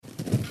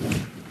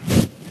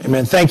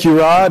Amen. Thank you,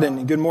 Rod,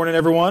 and good morning,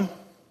 everyone.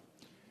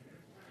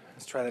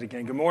 Let's try that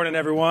again. Good morning,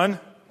 everyone.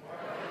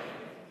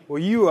 Well,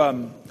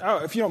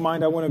 if you don't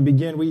mind, I want to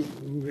begin.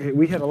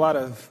 We had a lot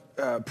of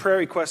prayer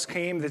requests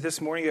came this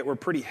morning that were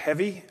pretty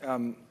heavy.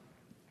 A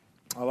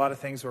lot of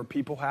things where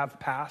people have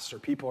passed or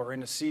people are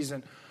in a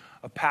season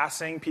of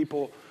passing,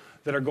 people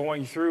that are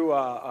going through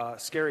a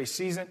scary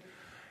season.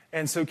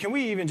 And so can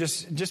we even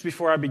just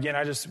before I begin,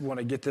 I just want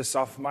to get this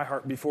off my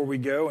heart before we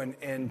go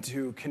and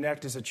to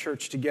connect as a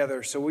church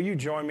together. So will you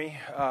join me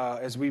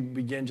as we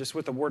begin just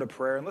with a word of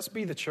prayer? And let's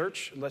be the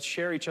church. Let's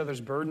share each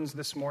other's burdens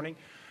this morning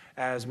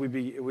as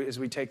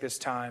we take this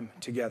time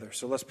together.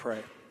 So let's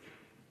pray.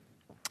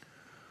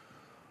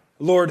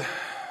 Lord,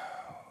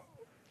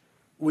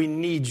 we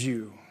need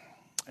you.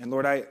 And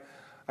Lord, I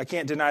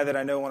can't deny that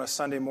I know on a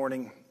Sunday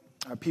morning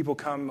people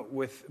come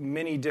with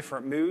many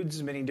different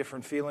moods, many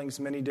different feelings,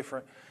 many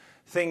different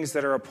things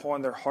that are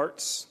upon their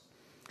hearts.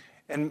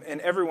 And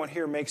everyone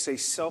here makes a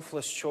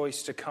selfless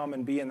choice to come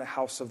and be in the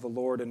house of the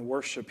Lord and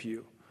worship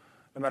you,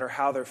 no matter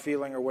how they're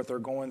feeling or what they're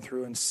going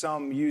through. And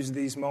some use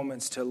these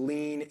moments to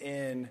lean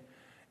in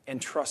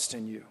and trust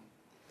in you.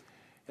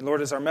 And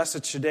Lord, as our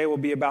message today will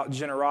be about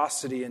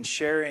generosity and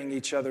sharing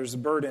each other's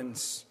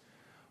burdens,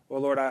 well,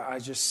 Lord, I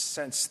just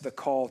sense the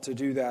call to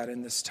do that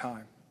in this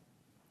time.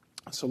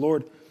 So,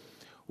 Lord,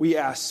 we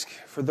ask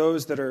for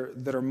those that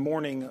are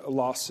mourning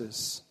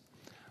losses.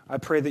 I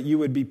pray that you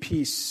would be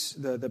peace,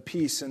 the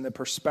peace and the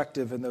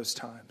perspective in those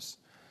times,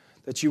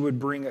 that you would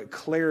bring a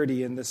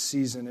clarity in this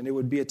season, and it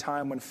would be a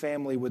time when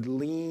family would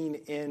lean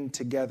in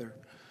together.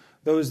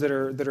 Those that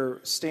are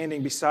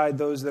standing beside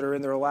those that are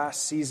in their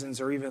last seasons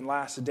or even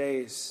last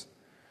days.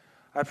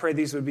 I pray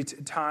these would be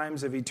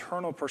times of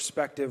eternal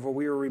perspective where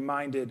we are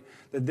reminded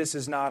that this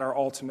is not our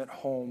ultimate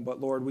home, but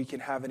Lord, we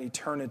can have an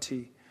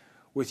eternity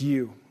with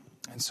you.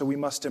 And so we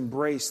must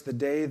embrace the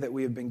day that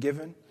we have been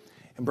given,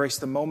 embrace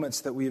the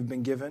moments that we have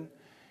been given,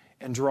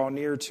 and draw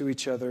near to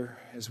each other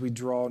as we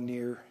draw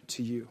near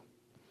to you.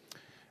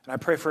 And I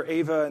pray for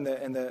Ava and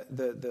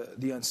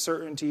the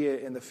uncertainty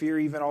and the fear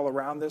even all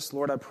around this.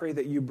 Lord, I pray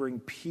that you bring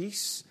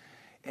peace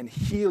and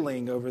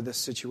healing over this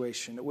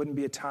situation. It wouldn't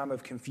be a time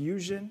of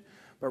confusion,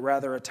 but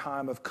rather a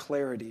time of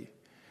clarity,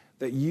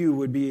 that you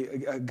would be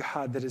a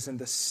God that is in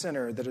the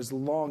center, that is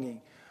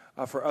longing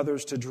for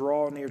others to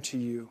draw near to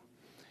you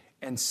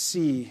and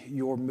see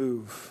your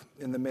move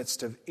in the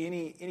midst of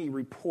any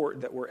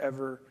report that we're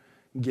ever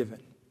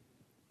given.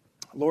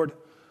 Lord,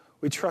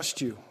 we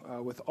trust you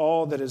with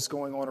all that is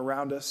going on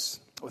around us,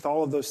 with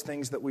all of those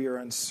things that we are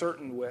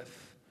uncertain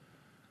with.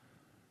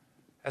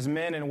 As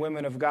men and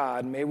women of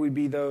God, may we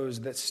be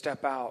those that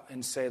step out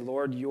and say,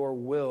 Lord, your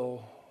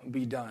will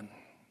be done.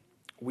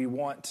 We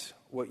want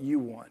what you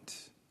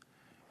want.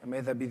 And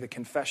may that be the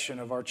confession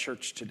of our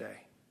church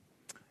today.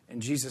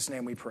 In Jesus'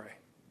 name we pray.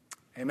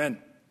 Amen.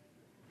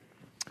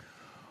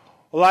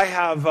 Well, I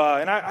have,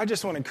 and I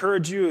just want to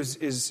encourage you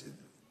is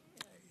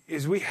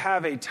we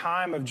have a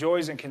time of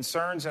joys and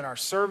concerns in our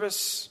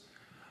service.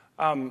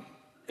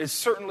 It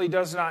certainly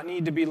does not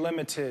need to be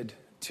limited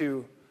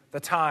to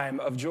the time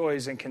of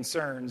joys and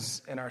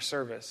concerns in our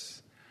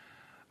service.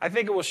 I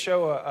think it will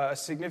show a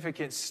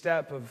significant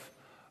step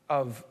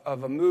of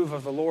a move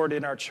of the Lord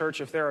in our church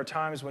if there are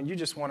times when you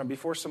just want to,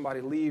 before somebody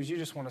leaves, you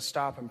just want to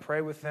stop and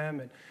pray with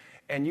them,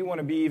 and you want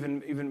to be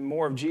even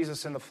more of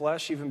Jesus in the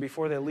flesh even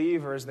before they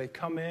leave or as they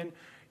come in.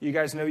 You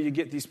guys know you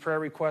get these prayer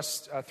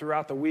requests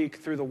throughout the week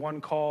through the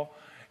one call.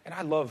 And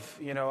I love,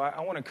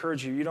 I want to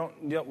encourage you.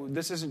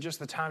 This isn't just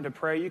the time to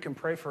pray. You can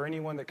pray for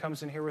anyone that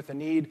comes in here with a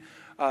need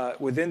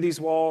within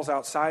these walls,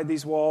 outside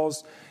these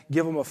walls.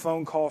 Give them a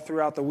phone call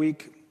throughout the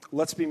week.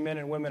 Let's be men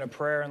and women of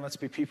prayer, and let's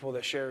be people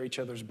that share each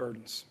other's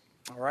burdens.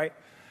 All right?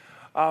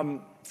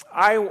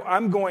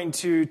 I'm going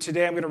to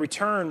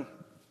return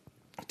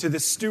to the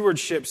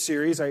stewardship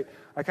series. I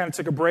kind of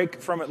took a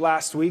break from it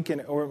last week,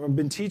 and I've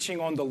been teaching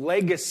on the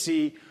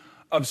legacy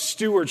of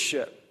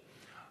stewardship.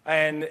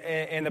 And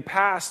in the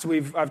past,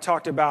 I've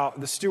talked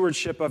about the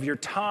stewardship of your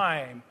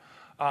time,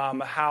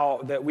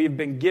 how that we've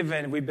been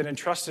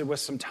entrusted with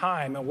some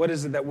time, and what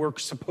is it that we're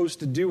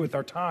supposed to do with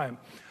our time.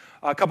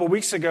 A couple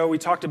weeks ago, we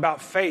talked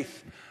about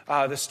faith,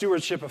 the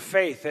stewardship of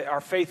faith, that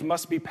our faith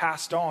must be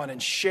passed on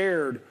and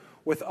shared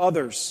with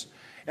others.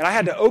 And I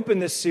had to open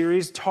this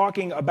series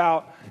talking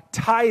about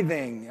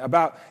tithing,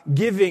 about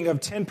giving of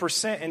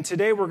 10%. And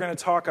today we're going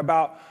to talk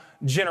about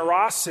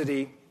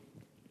generosity,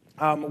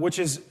 which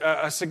is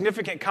a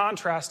significant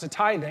contrast to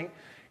tithing.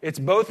 It's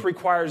both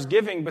requires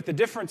giving, but the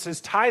difference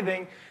is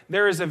tithing,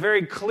 there is a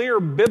very clear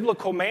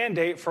biblical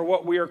mandate for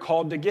what we are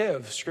called to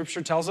give.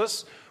 Scripture tells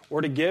us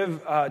we're to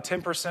give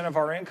 10% of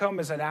our income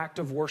as an act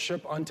of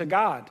worship unto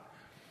God.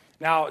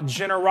 Now,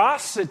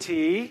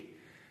 generosity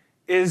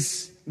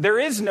there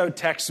is no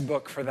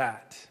textbook for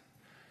that.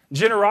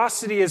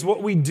 Generosity is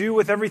what we do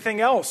with everything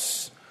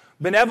else.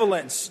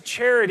 Benevolence,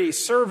 charity,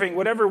 serving,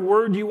 whatever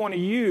word you want to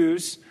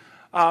use.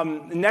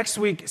 Next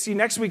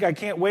week I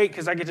can't wait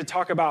because I get to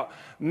talk about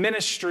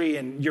ministry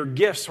and your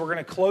gifts. We're going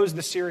to close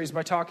the series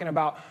by talking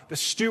about the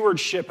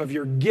stewardship of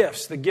your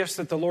gifts, the gifts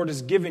that the Lord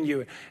has given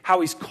you, how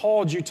He's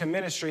called you to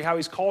ministry, how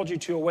He's called you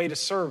to a way to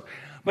serve.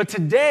 But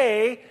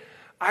today,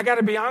 I got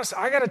to be honest,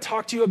 I got to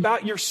talk to you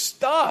about your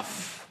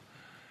stuff.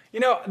 You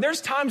know,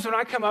 there's times when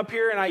I come up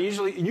here and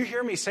you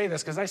hear me say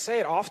this because I say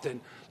it often.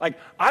 Like,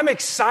 I'm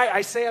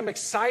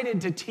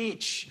excited to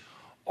teach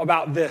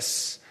about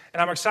this.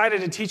 And I'm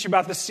excited to teach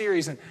about this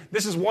series. And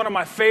this is one of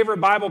my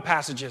favorite Bible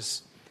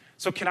passages.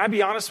 So can I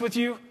be honest with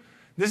you?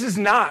 This is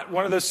not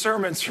one of those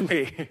sermons for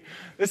me.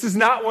 This is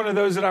not one of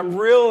those that I'm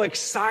real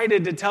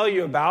excited to tell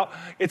you about.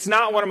 It's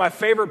not one of my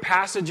favorite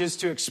passages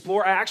to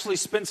explore. I actually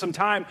spent some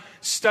time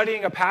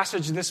studying a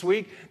passage this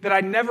week that I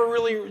never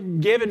really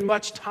given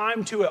much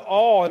time to at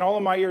all in all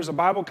of my years of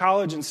Bible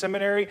college and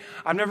seminary.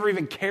 I've never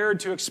even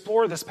cared to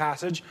explore this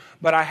passage,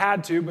 but I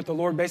had to. But the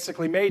Lord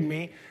basically made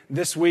me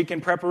this week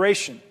in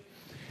preparation.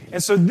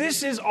 And so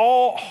this is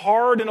all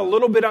hard and a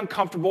little bit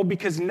uncomfortable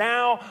because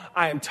now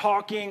I am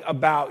talking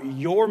about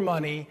your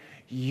money,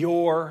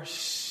 your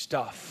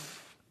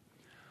stuff.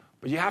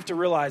 But you have to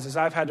realize, as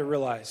I've had to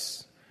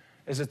realize,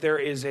 is that there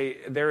is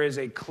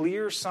a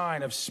clear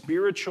sign of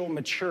spiritual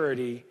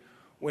maturity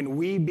when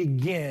we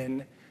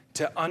begin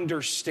to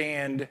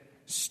understand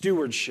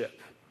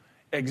stewardship,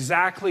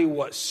 exactly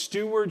what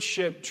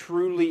stewardship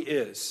truly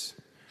is.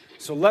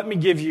 So let me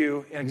give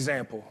you an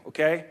example,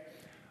 okay?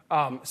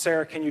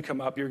 Sarah, can you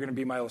come up? You're going to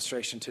be my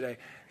illustration today.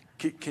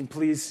 Can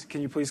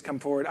you please come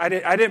forward? I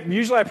didn't.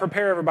 Usually I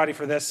prepare everybody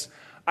for this.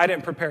 I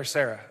didn't prepare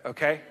Sarah,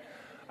 okay?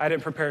 I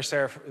didn't prepare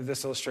Sarah for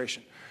this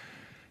illustration.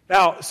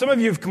 Now, some of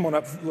you have come on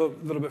up a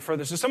little bit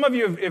further. So some of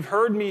you have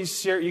heard me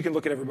share. You can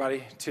look at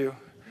everybody too.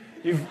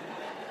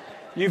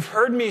 You've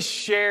heard me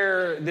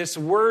share this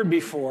word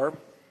before,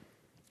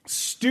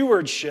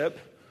 stewardship.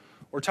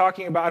 We're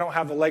talking about, I don't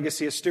have the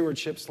legacy of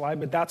stewardship slide,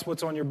 but that's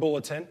what's on your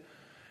bulletin.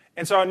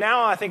 And so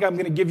now I think I'm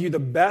going to give you the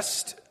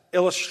best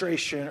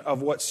illustration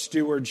of what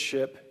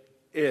stewardship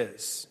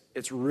is.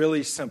 It's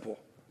really simple,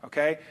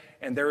 okay?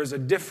 And there is a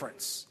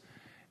difference.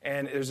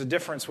 And there's a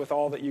difference with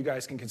all that you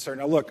guys can consider.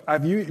 Now look,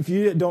 if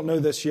you don't know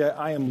this yet,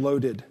 I am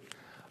loaded.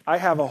 I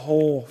have a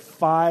whole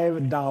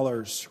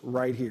 $5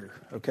 right here,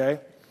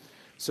 okay?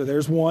 So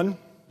there's one.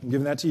 I'm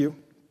giving that to you.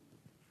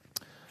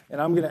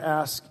 And I'm going to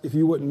ask if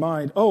you wouldn't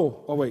mind.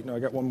 Oh, wait, no, I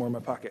got one more in my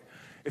pocket.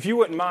 If you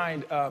wouldn't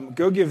mind,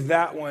 go give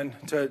that one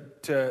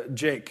to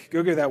Jake.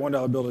 Go give that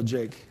 $1 bill to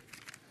Jake.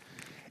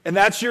 And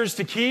that's yours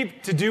to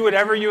keep, to do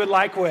whatever you would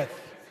like with.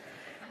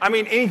 I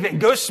mean, anything.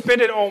 Go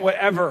spend it on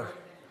whatever.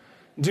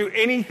 Do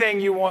anything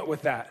you want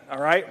with that,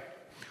 all right?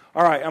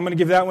 All right, I'm going to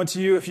give that one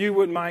to you. If you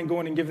wouldn't mind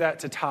going and give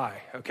that to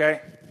Ty,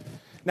 okay?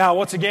 Now,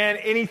 once again,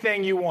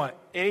 anything you want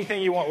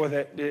with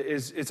it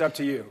it's up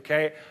to you,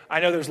 okay?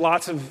 I know there's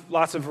lots of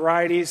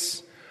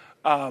varieties.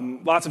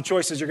 Lots of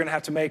choices you're going to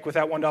have to make with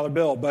that $1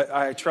 bill, but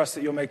I trust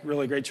that you'll make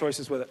really great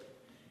choices with it.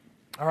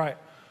 All right.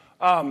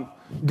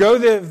 Go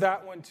give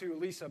that one to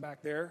Lisa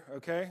back there,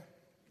 okay?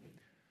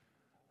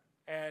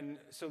 And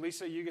so,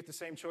 Lisa, you get the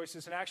same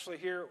choices. And actually,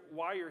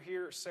 while you're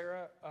here,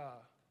 Sarah,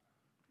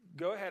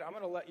 go ahead. I'm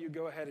going to let you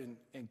go ahead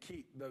and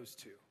keep those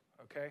two,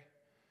 okay?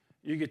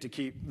 You get to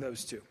keep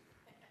those two.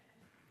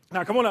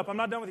 Now, come on up. I'm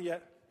not done with you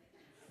yet.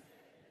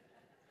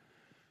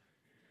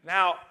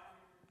 Now,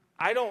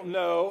 I don't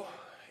know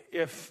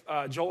if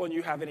Joel and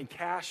you have any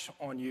cash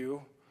on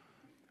you,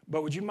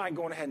 but would you mind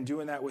going ahead and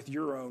doing that with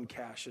your own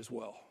cash as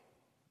well?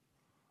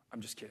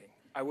 I'm just kidding.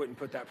 I wouldn't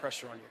put that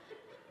pressure on you.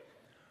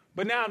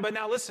 But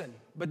now listen,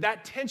 but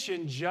that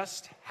tension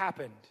just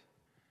happened.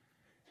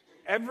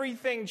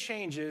 Everything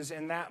changes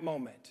in that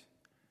moment.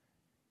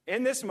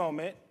 In this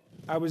moment,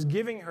 I was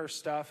giving her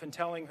stuff and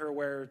telling her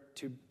where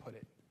to put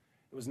it.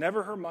 It was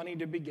never her money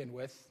to begin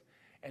with,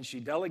 and she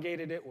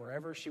delegated it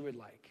wherever she would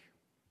like.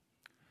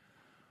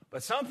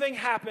 But something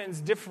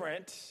happens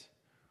different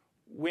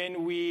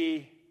when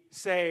we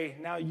say,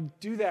 now you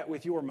do that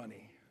with your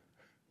money.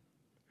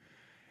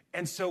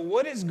 And so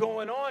what is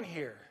going on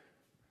here?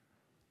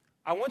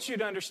 I want you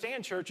to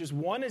understand, churches,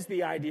 one is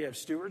the idea of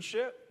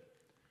stewardship,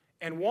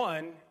 and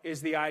one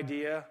is the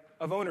idea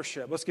of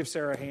ownership. Let's give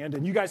Sarah a hand,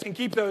 and you guys can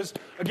keep those.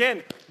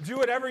 Again, do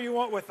whatever you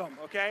want with them,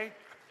 okay?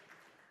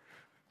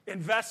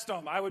 Invest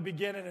them. I would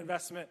begin an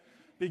investment.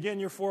 Begin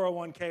your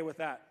 401k with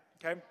that,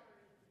 okay?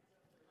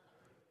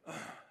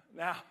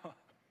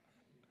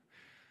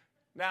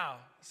 Now,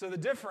 so the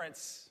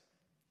difference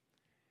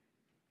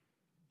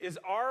is,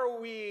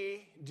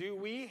 do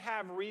we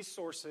have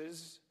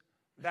resources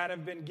that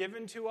have been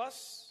given to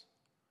us,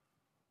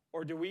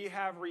 or do we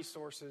have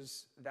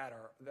resources that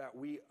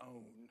we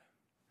own,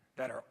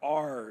 that are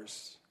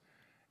ours,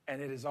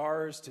 and it is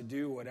ours to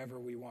do whatever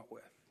we want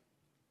with?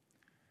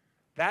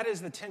 That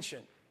is the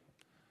tension.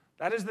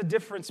 That is the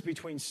difference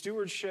between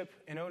stewardship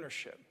and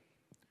ownership.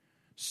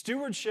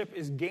 Stewardship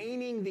is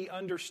gaining the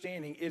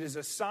understanding. It is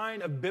a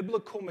sign of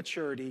biblical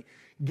maturity,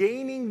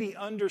 gaining the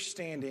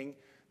understanding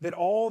that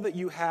all that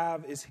you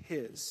have is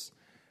His.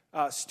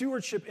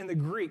 Stewardship in the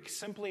Greek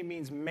simply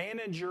means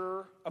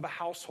manager of a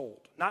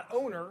household. Not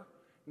owner,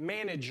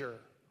 manager.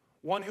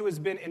 One who has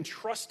been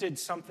entrusted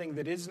something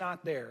that is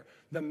not there.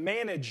 The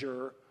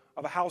manager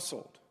of a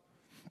household.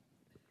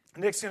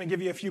 Nick's going to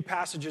give you a few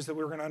passages that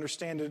we're going to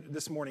understand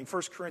this morning.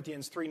 1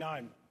 Corinthians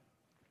 3:9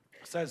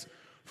 says,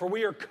 "For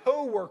we are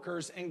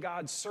co-workers in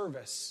God's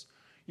service.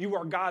 You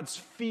are God's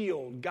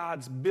field,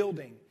 God's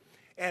building."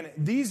 And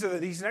these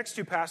next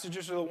two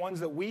passages are the ones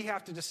that we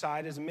have to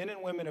decide as men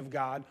and women of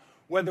God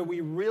whether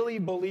we really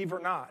believe or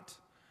not.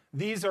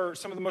 These are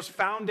some of the most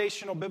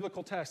foundational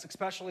biblical texts,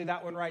 especially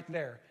that one right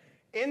there.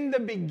 In the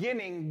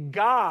beginning,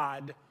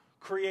 God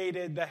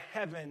created the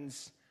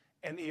heavens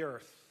and the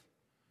earth.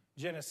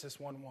 Genesis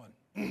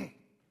 1:1.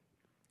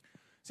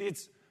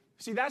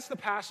 See, that's the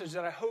passage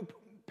that I hope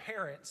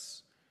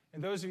parents,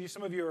 and those of you,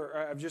 some of you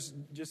have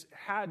just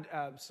had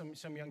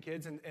some young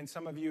kids, and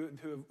some of you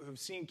who've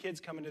seen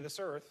kids come into this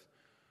earth.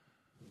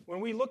 When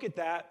we look at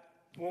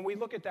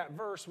that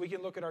verse, we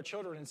can look at our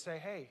children and say,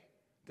 hey,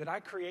 did I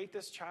create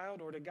this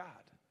child or did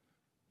God?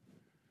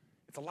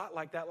 It's a lot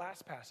like that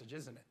last passage,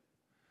 isn't it?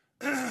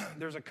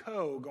 There's a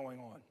going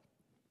on.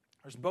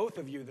 There's both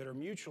of you that are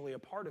mutually a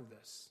part of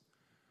this.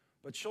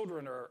 But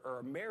children are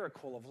a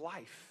miracle of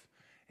life.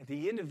 At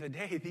the end of the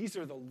day, these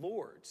are the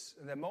Lord's.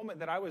 And the moment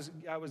that I was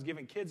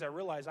giving kids, I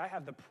realized I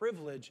have the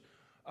privilege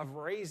of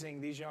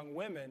raising these young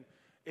women.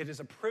 It is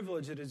a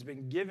privilege that has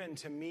been given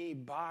to me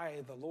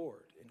by the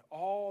Lord. And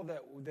all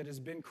that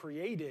has been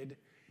created,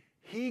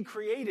 He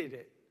created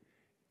it.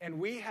 And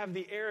we have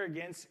the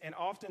arrogance and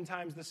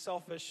oftentimes the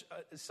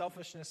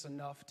selfishness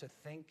enough to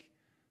think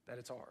that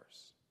it's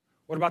ours.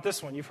 What about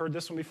this one? You've heard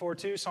this one before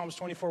too, Psalms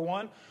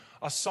 24:1.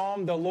 A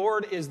psalm, the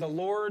Lord is the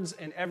Lord's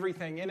and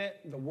everything in it,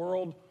 the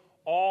world,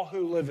 all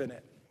who live in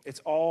it.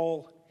 It's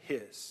all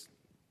His.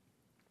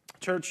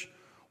 Church,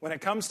 when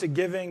it comes to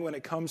giving, when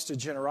it comes to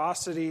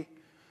generosity,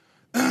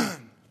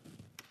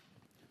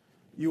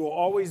 you will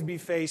always be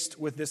faced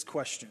with this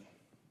question.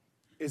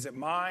 Is it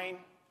mine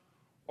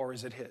or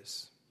is it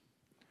His?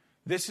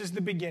 This is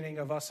the beginning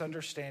of us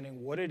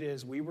understanding what it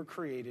is we were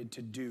created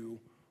to do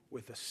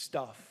with the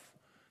stuff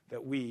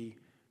that we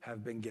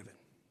have been given.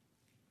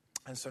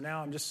 And so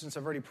now, since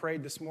I've already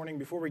prayed this morning,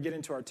 before we get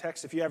into our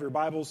text, if you have your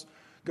Bibles,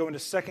 go into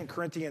 2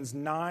 Corinthians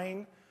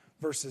 9,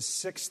 verses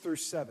 6 through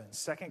 7.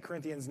 2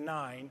 Corinthians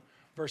 9,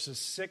 verses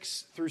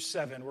 6 through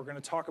 7. We're going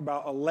to talk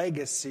about a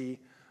legacy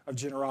of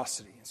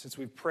generosity. And since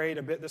we've prayed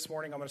a bit this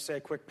morning, I'm going to say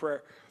a quick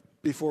prayer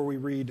before we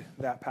read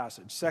that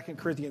passage. 2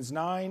 Corinthians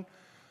 9,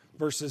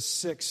 verses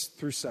 6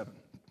 through 7.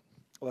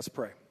 Let's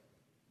pray.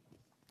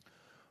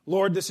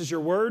 Lord, this is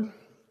your word.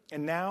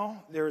 And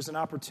now there is an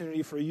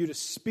opportunity for you to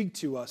speak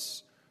to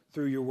us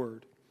through your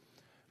word.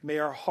 May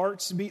our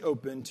hearts be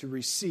open to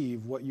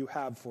receive what you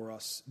have for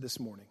us this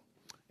morning.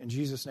 In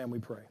Jesus' name we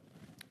pray.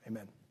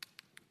 Amen.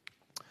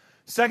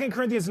 2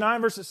 Corinthians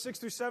 9, verses 6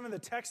 through 7, the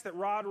text that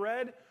Rod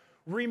read.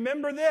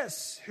 Remember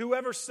this,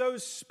 whoever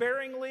sows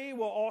sparingly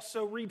will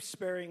also reap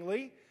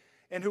sparingly,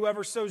 and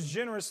whoever sows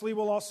generously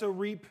will also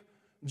reap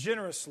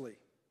generously.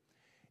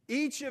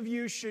 Each of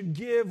you should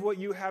give what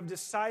you have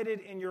decided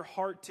in your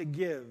heart to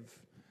give,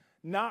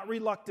 not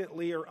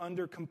reluctantly or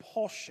under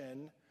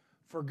compulsion,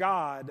 for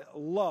God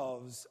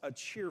loves a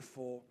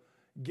cheerful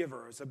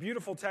giver. It's a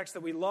beautiful text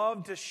that we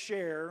love to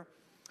share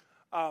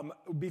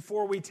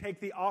before we take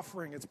the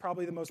offering. It's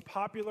probably the most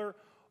popular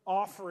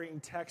offering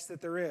text that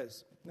there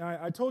is. Now,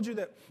 I told you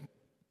that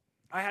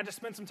I had to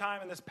spend some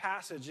time in this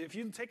passage. If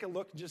you take a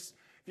look, if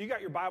you got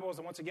your Bibles,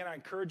 and once again, I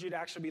encourage you to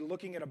actually be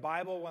looking at a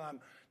Bible when I'm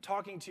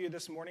talking to you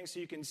this morning so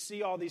you can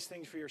see all these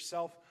things for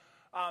yourself.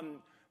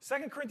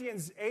 2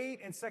 Corinthians 8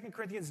 and 2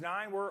 Corinthians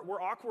 9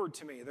 were awkward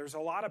to me. There's a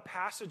lot of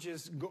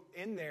passages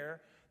in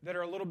there that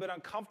are a little bit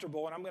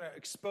uncomfortable, and I'm going to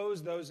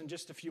expose those in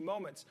just a few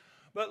moments.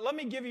 But let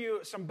me give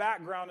you some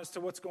background as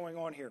to what's going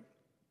on here.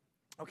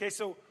 Okay,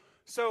 so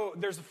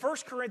there's the 1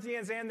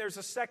 Corinthians and there's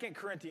the 2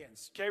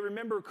 Corinthians. Okay,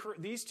 remember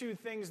these two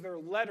things, they're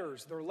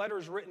letters. They're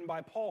letters written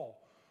by Paul.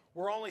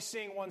 We're only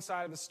seeing one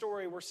side of the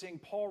story. We're seeing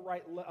Paul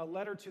write a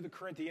letter to the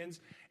Corinthians,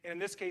 and in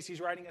this case,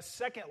 he's writing a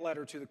second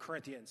letter to the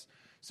Corinthians.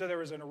 So there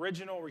was an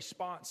original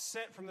response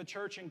sent from the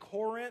church in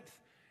Corinth,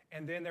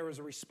 and then there was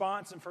a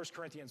response in 1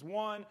 Corinthians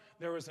 1.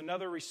 There was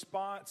another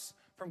response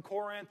from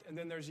Corinth, and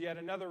then there's yet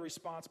another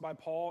response by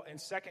Paul in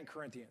 2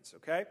 Corinthians,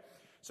 okay?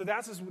 So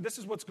this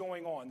is what's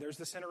going on. There's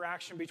this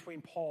interaction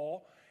between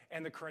Paul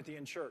and the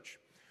Corinthian church.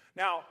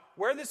 Now,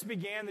 where this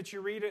began that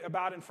you read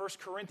about in 1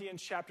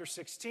 Corinthians chapter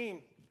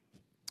 16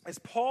 is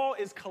Paul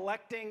is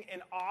collecting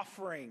an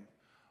offering,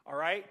 all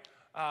right?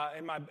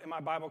 In my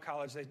Bible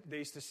college, they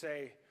used to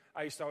say,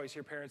 I used to always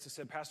hear parents that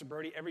said, Pastor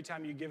Brody, every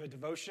time you give a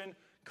devotion,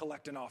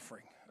 collect an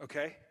offering,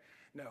 okay?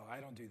 No, I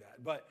don't do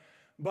that.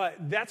 But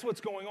that's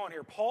what's going on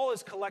here. Paul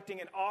is collecting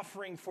an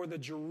offering for the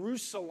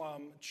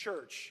Jerusalem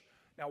church.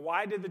 Now,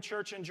 why did the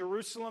church in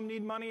Jerusalem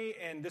need money?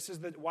 And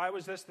why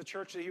was this the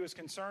church that he was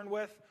concerned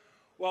with?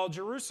 Well,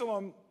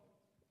 Jerusalem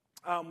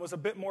was a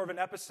bit more of an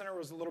epicenter,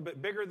 was a little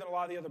bit bigger than a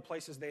lot of the other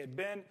places they had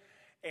been.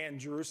 And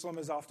Jerusalem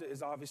is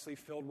obviously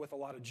filled with a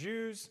lot of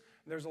Jews.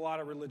 There's a lot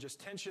of religious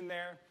tension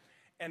there.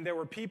 And there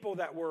were people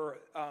that were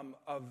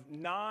of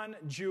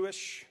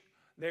non-Jewish,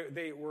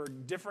 they were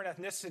different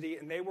ethnicity,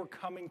 and they were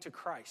coming to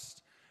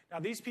Christ. Now,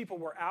 these people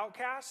were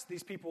outcasts.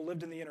 These people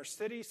lived in the inner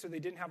city, so they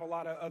didn't have a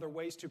lot of other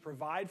ways to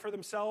provide for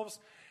themselves.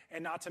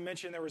 And not to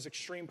mention there was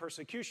extreme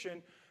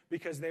persecution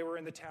because they were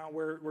in the town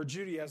where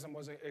Judaism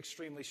was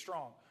extremely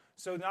strong.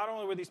 So not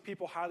only were these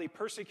people highly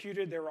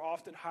persecuted, they were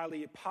often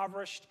highly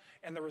impoverished,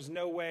 and there was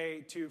no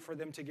way for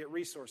them to get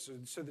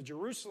resources. So the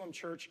Jerusalem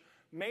church,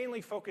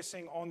 mainly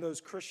focusing on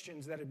those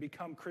Christians that had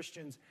become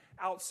Christians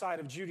outside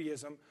of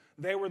Judaism,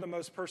 they were the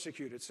most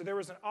persecuted. So there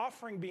was an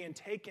offering being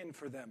taken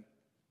for them.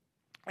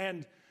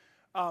 And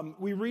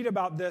we read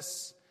about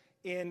this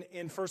in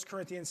 1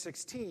 Corinthians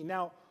 16.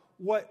 Now,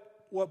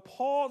 what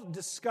Paul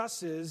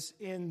discusses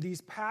in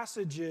these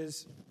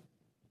passages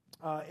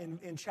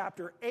in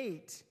chapter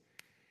 8,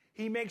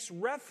 he makes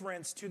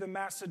reference to the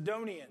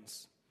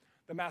Macedonians.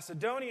 The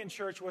Macedonian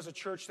church was a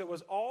church that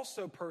was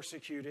also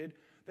persecuted,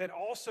 that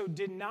also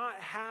did not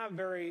have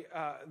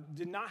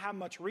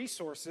much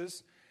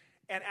resources.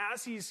 And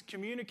as he's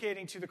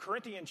communicating to the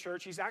Corinthian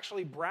church, he's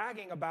actually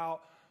bragging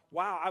about,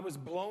 wow, I was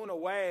blown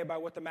away by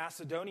what the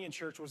Macedonian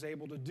church was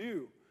able to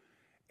do.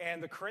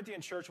 And the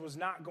Corinthian church was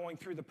not going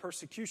through the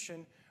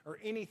persecution or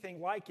anything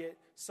like it,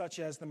 such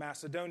as the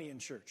Macedonian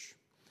church.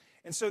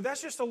 And so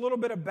that's just a little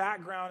bit of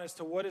background as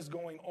to what is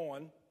going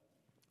on.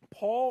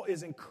 Paul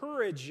is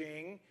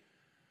encouraging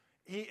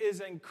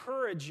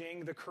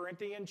the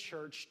Corinthian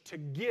church to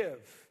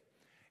give.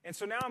 And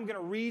so now I'm going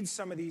to read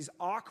some of these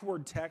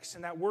awkward texts,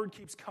 and that word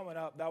keeps coming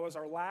up. That was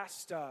our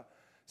last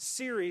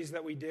series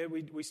that we did.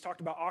 We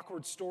talked about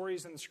awkward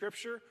stories in the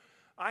Scripture.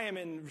 I am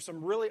in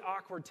some really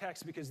awkward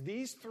texts because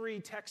these three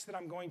texts that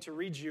I'm going to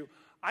read you,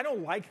 I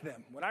don't like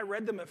them. When I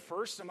read them at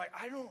first, I'm like,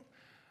 I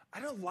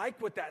don't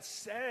like what that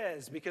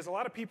says, because a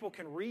lot of people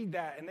can read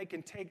that and they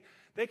can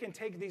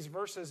take these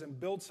verses and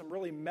build some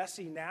really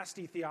messy,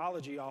 nasty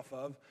theology off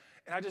of,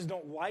 and I just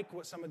don't like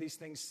what some of these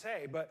things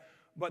say.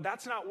 But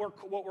that's not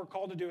what we're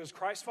called to do as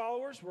Christ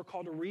followers. We're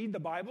called to read the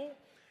Bible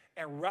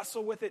and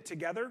wrestle with it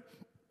together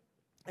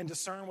and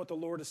discern what the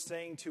Lord is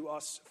saying to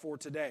us for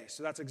today.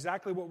 So that's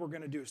exactly what we're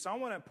going to do. So I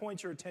want to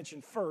point your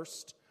attention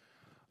first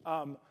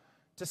to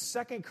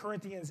 2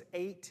 Corinthians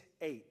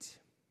 8:8.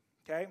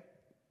 Okay?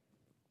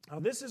 Now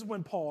this is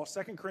when Paul,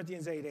 2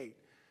 Corinthians 8:8,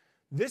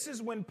 this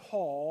is when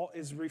Paul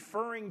is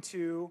referring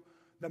to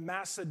the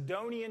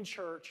Macedonian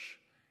church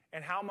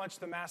and how much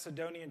the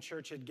Macedonian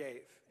church had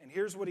gave. And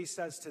here's what he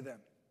says to them.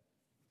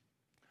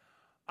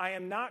 I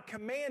am not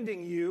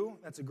commanding you,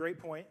 that's a great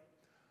point,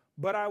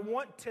 but I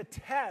want to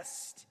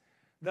test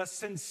the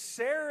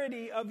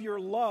sincerity of your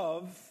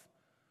love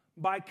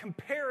by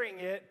comparing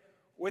it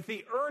with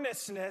the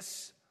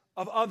earnestness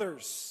of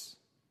others.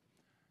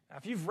 Now,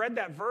 if you've read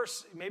that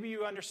verse, maybe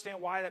you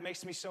understand why that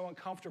makes me so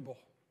uncomfortable.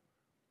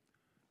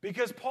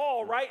 Because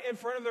Paul, right in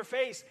front of their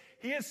face,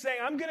 he is saying,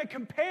 I'm going to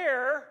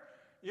compare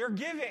your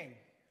giving.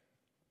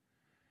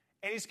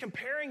 And he's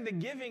comparing the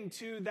giving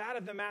to that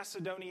of the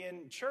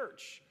Macedonian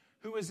church,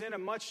 who is in a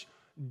much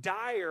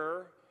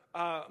dire,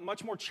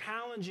 much more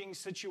challenging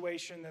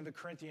situation than the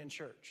Corinthian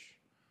church.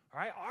 All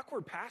right,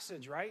 awkward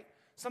passage, right?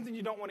 Something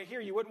you don't want to hear.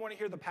 You wouldn't want to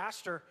hear the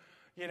pastor,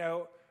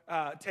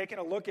 taking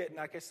a look at, and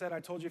like I said, I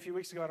told you a few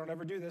weeks ago, I don't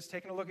ever do this,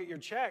 taking a look at your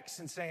checks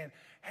and saying,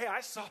 hey, I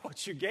saw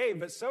what you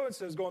gave, but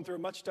so-and-so is going through a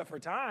much tougher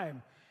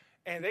time,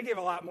 and they gave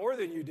a lot more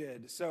than you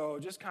did. So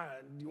just kind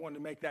of, you wanted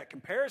to make that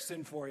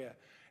comparison for you.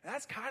 And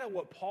that's kind of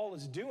what Paul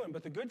is doing.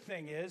 But the good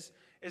thing is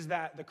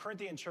that the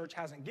Corinthian church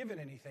hasn't given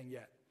anything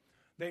yet.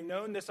 They've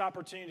known this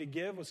opportunity to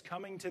give was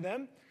coming to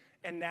them,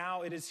 and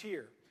now it is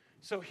here.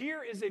 So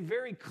here is a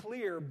very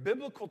clear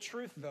biblical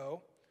truth,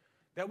 though,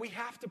 that we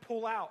have to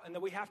pull out and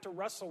that we have to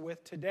wrestle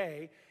with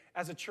today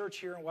as a church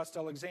here in West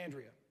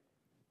Alexandria.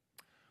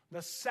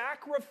 The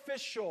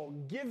sacrificial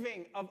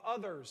giving of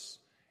others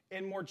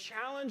in more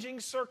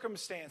challenging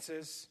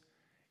circumstances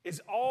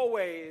is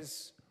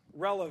always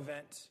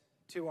relevant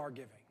to our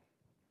giving.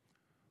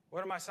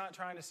 What am I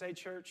trying to say,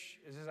 church?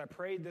 Is as I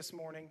prayed this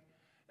morning,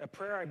 a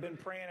prayer I've been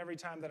praying every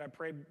time that I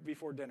pray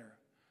before dinner.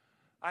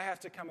 I have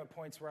to come at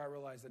points where I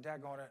realize that,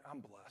 daggone it, I'm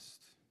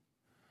blessed.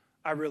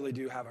 I really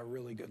do have a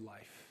really good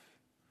life.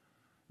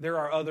 There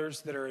are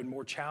others that are in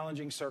more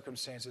challenging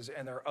circumstances,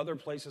 and there are other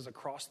places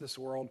across this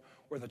world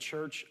where the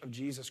church of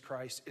Jesus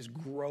Christ is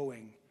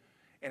growing.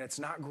 And it's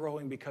not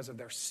growing because of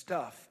their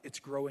stuff, it's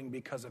growing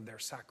because of their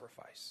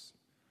sacrifice.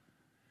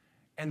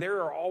 And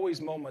there are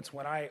always moments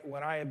when I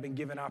have been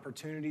given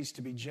opportunities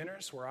to be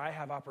generous, where I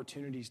have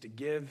opportunities to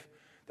give,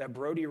 that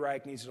Brody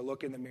Reich needs to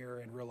look in the mirror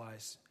and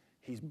realize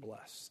he's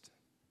blessed.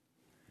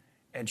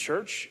 And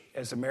church,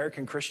 as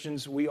American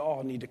Christians, we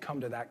all need to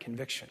come to that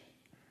conviction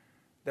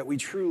that we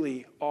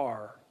truly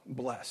are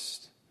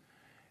blessed.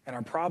 And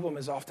our problem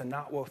is often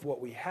not with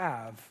what we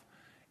have,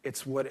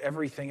 it's what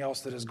everything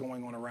else that is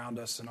going on around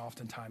us, and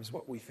oftentimes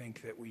what we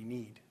think that we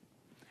need.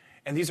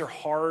 And these are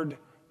hard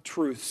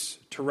truths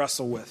to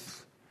wrestle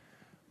with.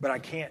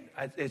 But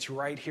it's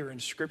right here in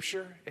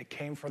Scripture. It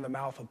came from the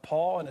mouth of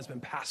Paul and has been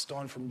passed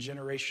on from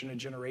generation to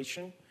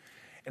generation.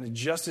 And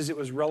just as it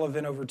was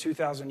relevant over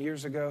 2,000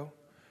 years ago,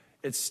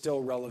 it's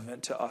still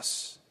relevant to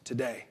us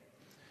today.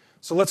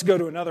 So let's go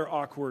to another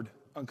awkward,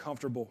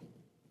 uncomfortable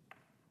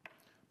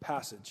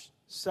passage.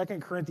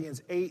 2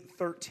 Corinthians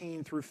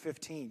 8:13 through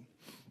 15.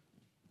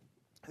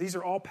 These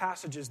are all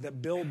passages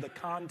that build the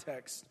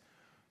context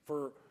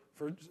for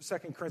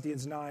 2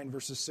 Corinthians 9,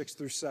 verses 6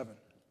 through 7.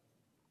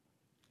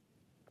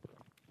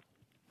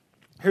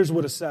 Here's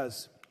what it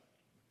says.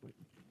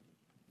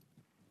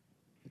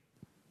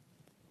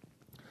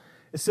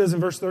 It says in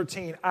verse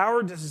 13,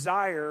 "Our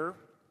desire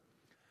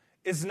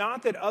is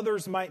not that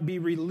others might be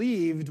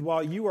relieved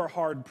while you are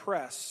hard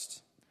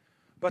pressed,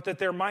 but that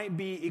there might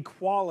be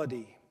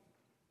equality.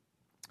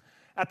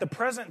 At the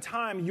present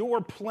time,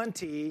 your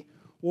plenty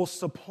will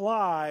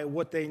supply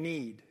what they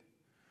need,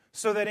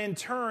 so that in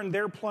turn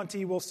their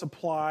plenty will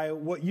supply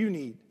what you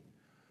need.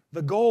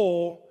 The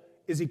goal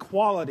is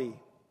equality.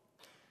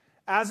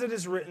 As it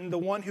is written, the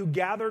one who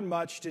gathered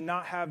much did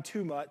not have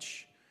too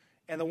much,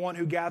 and the one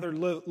who gathered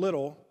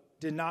little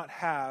did not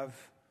have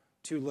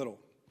too little."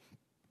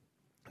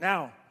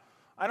 Now,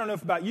 I don't know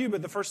if about you,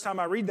 but the first time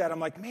I read that, I'm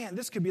like, man,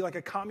 this could be like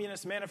a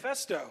communist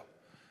manifesto.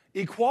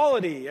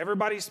 Equality.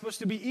 Everybody's supposed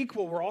to be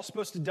equal. We're all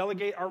supposed to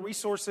delegate our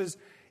resources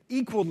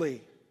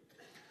equally.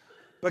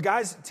 But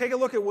guys, take a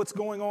look at what's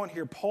going on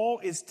here. Paul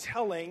is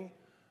telling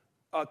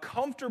a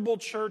comfortable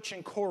church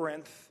in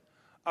Corinth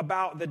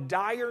about the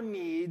dire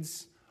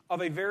needs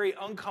of a very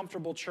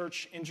uncomfortable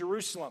church in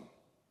Jerusalem.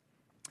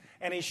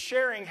 And he's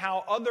sharing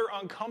how other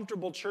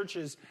uncomfortable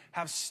churches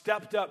have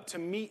stepped up to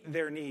meet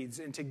their needs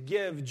and to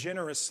give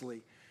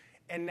generously.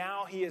 And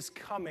now he is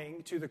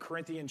coming to the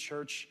Corinthian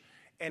church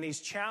and he's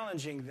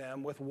challenging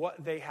them with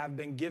what they have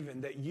been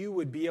given, that you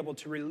would be able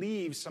to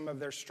relieve some of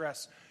their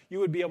stress. You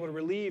would be able to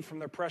relieve from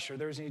their pressure.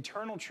 There's an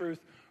eternal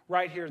truth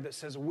right here that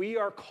says we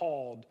are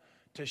called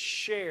to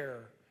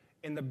share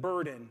in the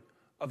burden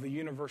of the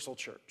universal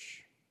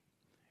church,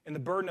 in the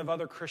burden of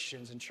other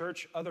Christians. And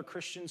church, other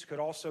Christians could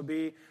also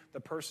be the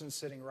person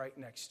sitting right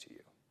next to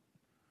you.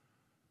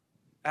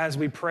 As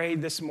we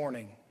prayed this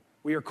morning,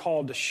 we are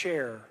called to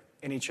share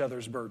in each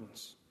other's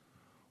burdens.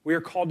 We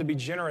are called to be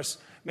generous,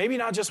 maybe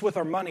not just with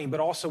our money,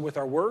 but also with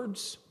our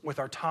words, with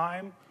our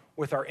time,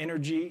 with our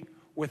energy,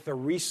 with the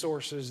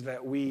resources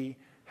that we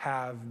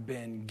have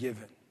been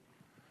given.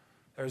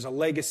 There's a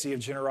legacy of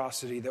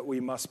generosity that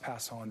we must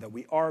pass on, that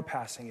we are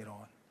passing it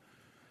on,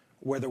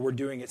 whether we're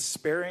doing it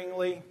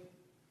sparingly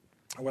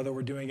or whether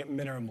we're doing it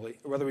minimally,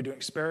 whether we're doing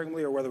it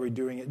sparingly or whether we're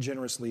doing it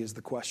generously is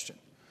the question.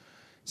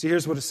 See,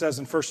 here's what it says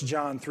in 1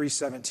 John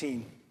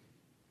 3:17.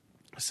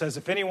 It says,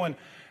 "If anyone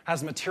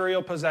has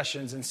material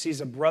possessions and sees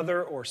a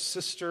brother or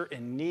sister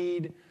in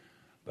need,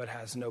 but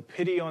has no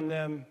pity on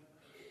them,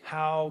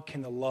 how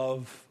can the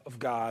love of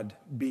God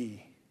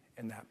be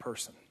in that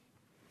person?"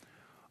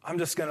 I'm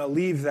just going to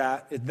leave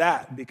that at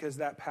that because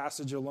that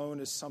passage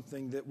alone is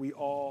something that we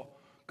all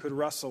could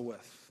wrestle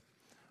with.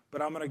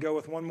 But I'm going to go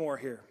with one more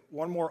here,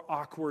 one more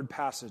awkward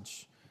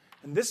passage.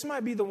 And this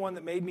might be the one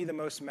that made me the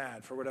most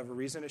mad for whatever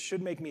reason. It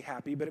should make me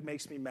happy, but it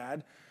makes me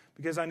mad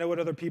because I know what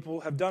other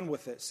people have done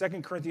with it.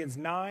 2 Corinthians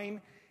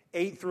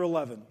 9:8 through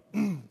 11.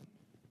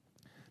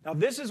 Now,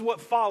 this is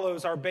what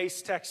follows our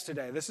base text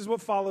today. This is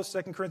what follows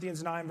 2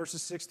 Corinthians 9,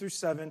 verses 6 through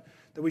 7,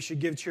 that we should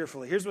give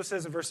cheerfully. Here's what it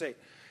says in verse 8.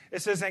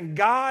 It says, "And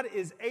God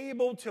is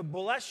able to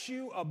bless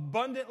you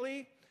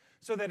abundantly,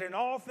 so that in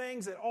all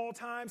things, at all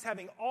times,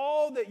 having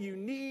all that you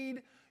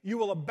need, you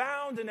will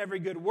abound in every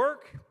good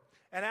work.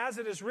 And as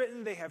it is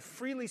written, they have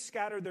freely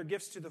scattered their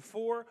gifts to the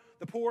poor,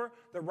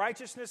 their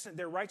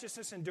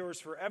righteousness endures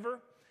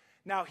forever.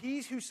 Now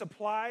he who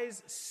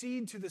supplies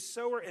seed to the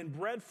sower and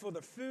bread for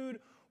the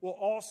food will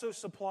also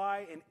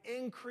supply an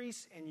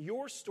increase in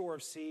your store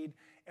of seed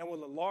and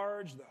will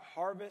enlarge the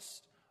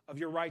harvest of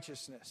your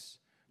righteousness."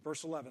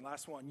 Verse 11,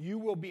 last one. "You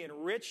will be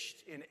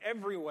enriched in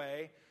every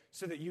way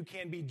so that you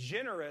can be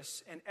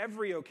generous in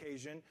every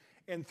occasion,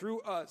 and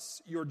through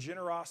us your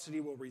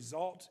generosity will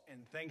result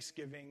in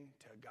thanksgiving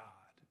to God."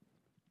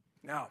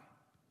 Now,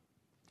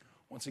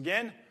 once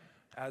again,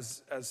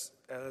 as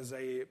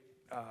a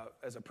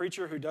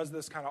preacher who does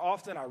this kind of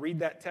often, I read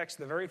that text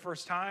the very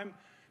first time,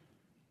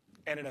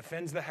 and it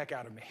offends the heck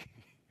out of me.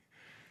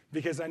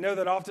 Because I know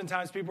that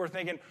oftentimes people are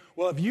thinking,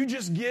 well, if you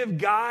just give,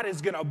 God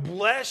is going to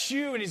bless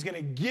you, and he's going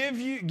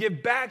to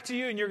give back to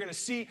you, and you're going to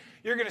see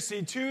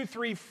 2,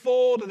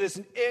 3-fold of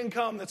this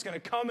income that's going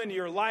to come into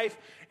your life.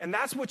 And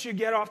that's what you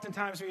get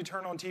oftentimes when you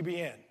turn on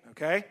TBN,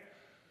 okay?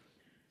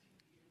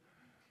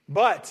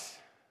 But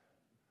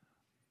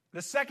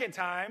the second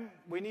time,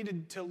 we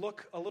needed to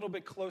look a little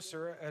bit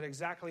closer at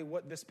exactly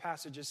what this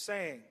passage is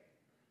saying.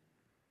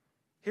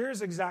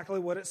 Here's exactly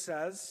what it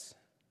says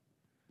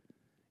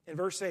in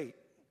verse 8.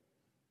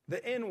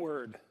 The N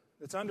word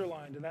that's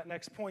underlined in that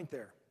next point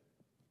there.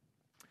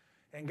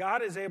 "And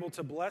God is able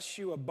to bless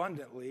you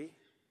abundantly,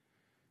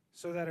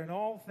 so that in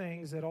all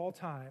things, at all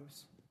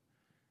times,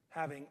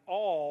 having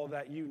all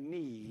that you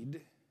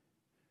need,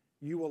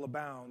 you will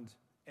abound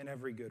in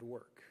every good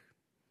work."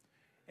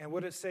 And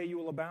what did it say you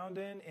will abound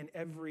in? In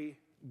every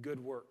good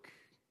work.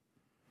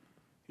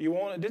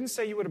 It didn't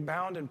say you would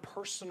abound in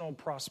personal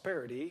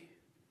prosperity.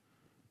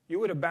 You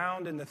would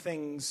abound in the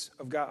things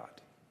of God.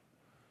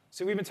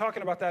 See, we've been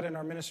talking about that in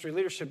our ministry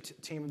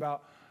leadership team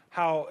about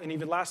how, and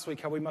even last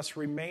week, how we must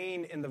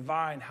remain in the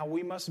vine, how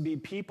we must be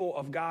people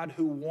of God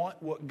who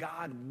want what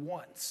God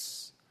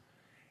wants.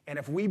 And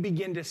if we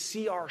begin to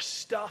see our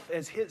stuff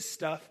as his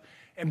stuff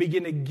and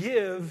begin to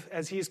give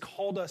as he's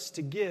called us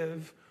to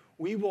give,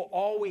 we will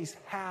always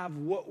have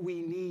what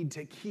we need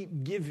to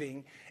keep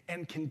giving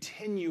and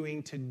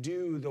continuing to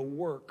do the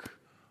work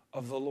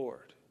of the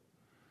Lord.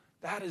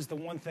 That is the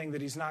one thing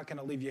that he's not going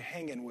to leave you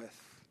hanging with,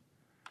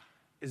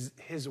 is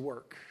his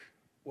work,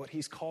 what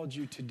he's called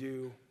you to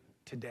do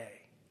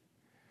today.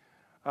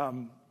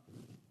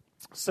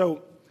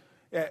 So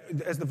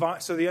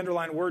the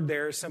underlying word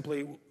there is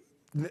simply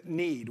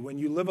need. When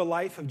you live a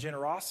life of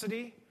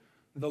generosity,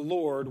 the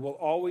Lord will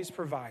always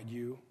provide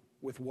you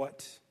with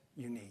what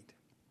you need.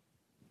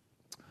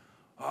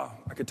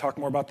 I could talk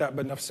more about that,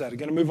 but enough said. I'm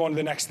going to move on to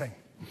the next thing.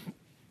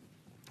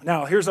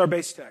 Now, here's our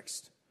base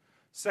text.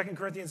 2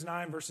 Corinthians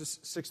 9, verses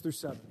 6 through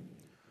 7.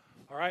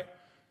 All right?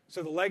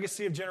 So the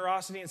legacy of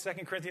generosity in 2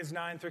 Corinthians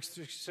 9,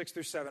 6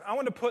 through 7. I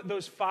want to put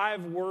those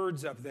 5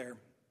 words up there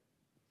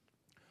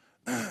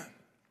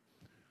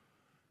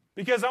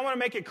because I want to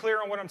make it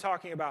clear on what I'm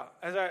talking about,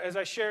 as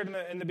I shared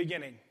in the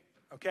beginning.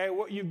 Okay?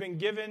 What you've been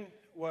given,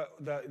 what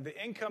the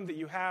income that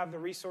you have, the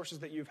resources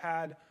that you've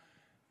had,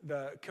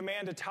 the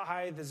command to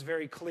tithe is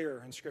very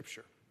clear in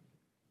Scripture.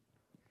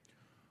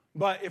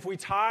 But if we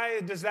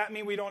tithe, does that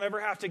mean we don't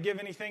ever have to give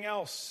anything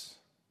else?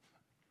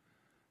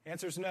 The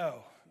answer is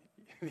no.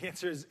 The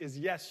answer is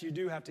yes, you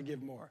do have to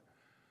give more.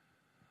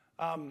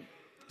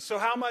 So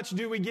how much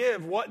do we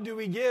give? What do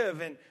we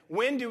give? And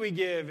when do we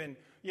give? And,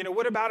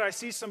 what about I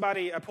see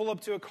somebody, I pull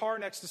up to a car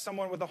next to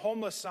someone with a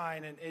homeless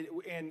sign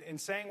and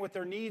saying what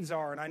their needs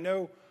are. And I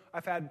know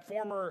I've had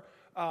former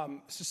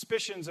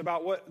suspicions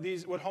about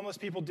what homeless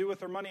people do with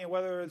their money and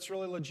whether it's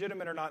really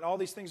legitimate or not. And all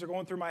these things are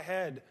going through my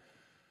head.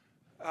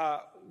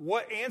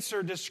 What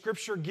answer does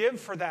Scripture give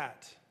for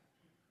that?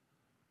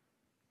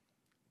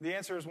 The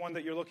answer is one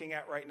that you're looking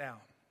at right now.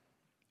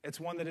 It's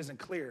one that isn't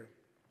clear,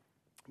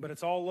 but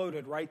it's all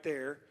loaded right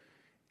there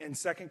in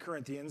 2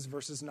 Corinthians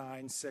verses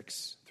 9,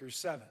 6 through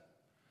 7.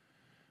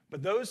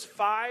 But those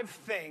 5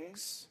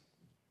 things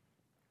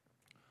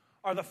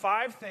are the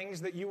 5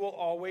 things that you will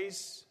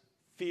always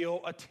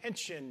feel a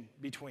tension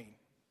between.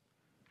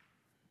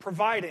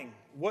 Providing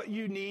what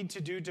you need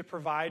to do to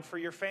provide for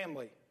your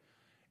family.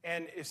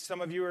 And if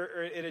some of you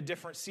are at a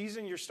different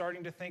season, you're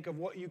starting to think of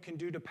what you can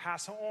do to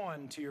pass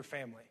on to your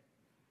family.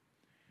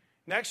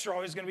 Next, you're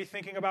always going to be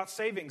thinking about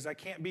savings. I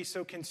can't be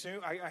so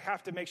consumed. I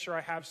have to make sure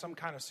I have some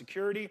kind of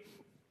security.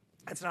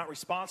 It's not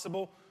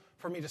responsible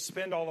for me to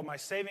spend all of my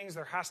savings.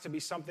 There has to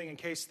be something in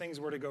case things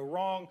were to go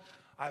wrong.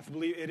 I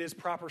believe it is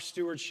proper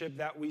stewardship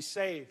that we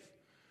save.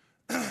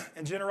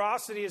 And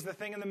generosity is the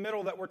thing in the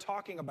middle that we're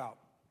talking about.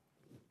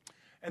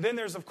 And then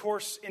there's, of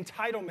course,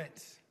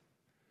 entitlement.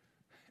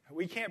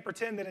 We can't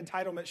pretend that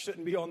entitlement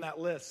shouldn't be on that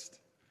list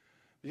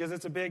because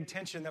it's a big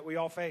tension that we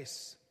all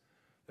face.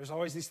 There's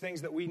always these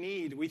things that we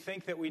need. We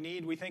think that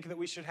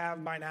we should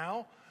have by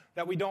now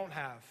that we don't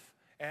have.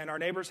 And our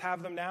neighbors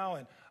have them now.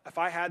 And if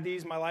I had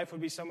these, my life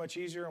would be so much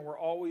easier. And we're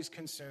always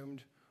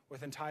consumed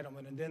with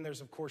entitlement. And then there's,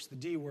 of course, the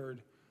D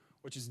word,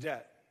 which is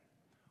debt.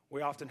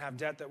 We often have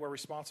debt that we're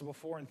responsible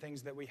for and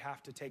things that we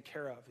have to take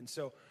care of. And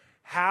so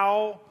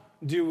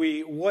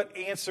what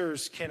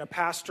answers can a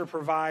pastor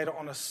provide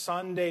on a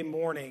Sunday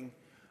morning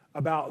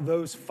about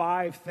those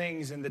 5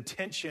 things and the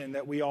tension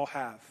that we all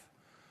have?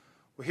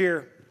 Well,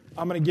 here,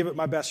 I'm going to give it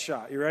my best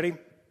shot. You ready?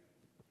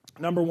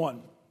 Number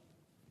 1.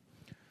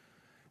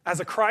 As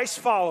a Christ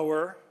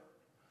follower,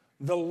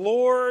 the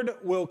Lord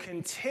will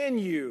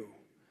continue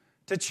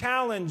to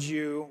challenge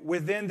you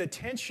within the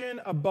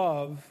tension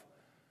above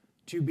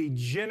to be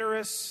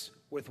generous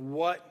with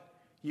what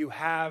you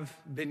have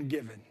been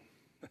given.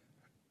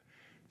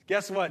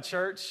 Guess what,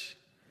 church?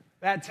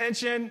 That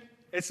tension,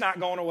 it's not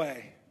going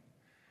away.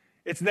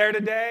 It's there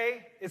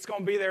today. It's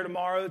going to be there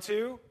tomorrow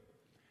too.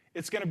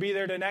 It's going to be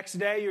there the next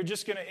day.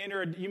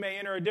 You may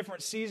enter a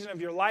different season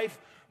of your life,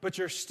 but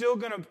you're still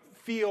going to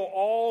feel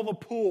all the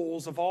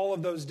pulls of all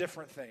of those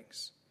different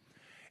things.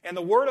 And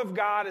the Word of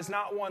God is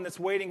not one that's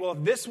waiting, well,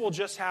 if this will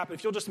just happen,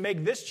 if you'll just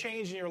make this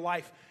change in your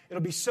life,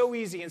 it'll be so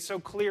easy and so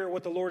clear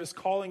what the Lord is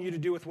calling you to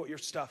do with what your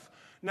stuff.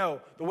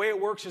 No, the way it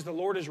works is the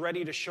Lord is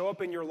ready to show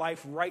up in your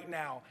life right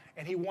now,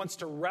 and He wants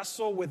to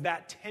wrestle with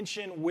that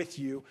tension with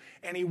you,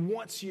 and He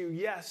wants you,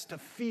 yes, to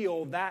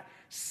feel that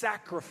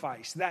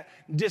sacrifice, that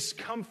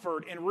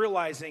discomfort in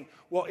realizing,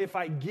 well, if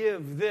I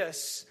give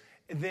this,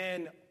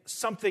 then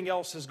something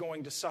else is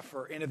going to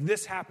suffer. And if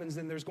this happens,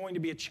 then there's going to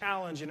be a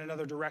challenge in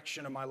another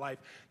direction of my life.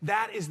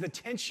 That is the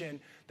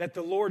tension that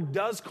the Lord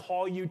does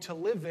call you to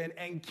live in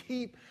and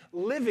keep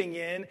living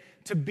in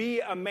to be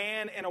a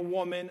man and a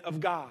woman of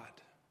God.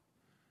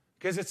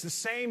 Because it's the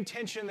same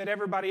tension that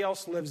everybody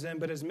else lives in,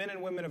 but as men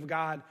and women of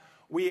God,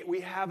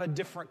 we have a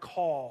different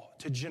call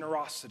to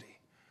generosity,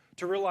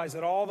 to realize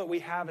that all that we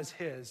have is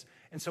His,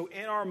 And so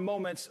in our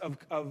moments of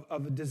a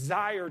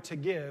desire to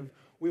give,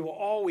 we will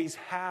always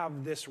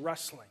have this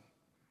wrestling.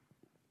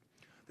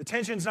 The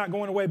tension's not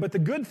going away, but the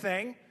good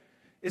thing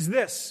is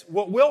this.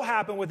 What will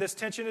happen with this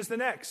tension is the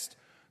next.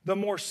 The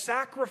more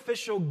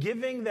sacrificial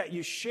giving that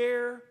you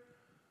share,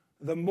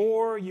 the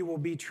more you will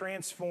be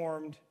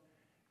transformed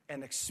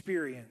and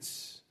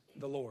experience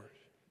the Lord.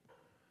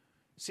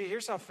 See,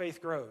 here's how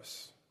faith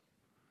grows.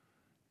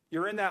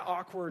 You're in that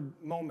awkward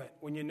moment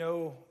when you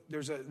know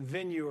there's a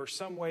venue or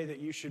some way that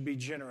you should be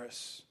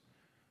generous,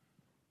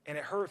 and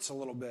it hurts a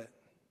little bit,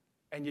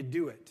 and you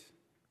do it.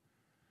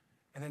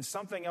 And then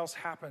something else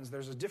happens.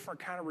 There's a different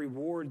kind of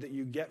reward that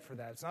you get for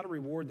that. It's not a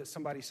reward that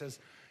somebody says,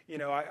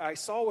 I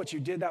saw what you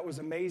did, that was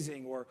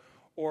amazing,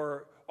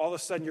 or all of a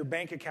sudden your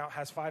bank account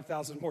has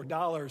 $5,000 more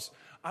dollars.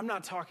 I'm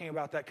not talking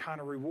about that kind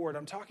of reward.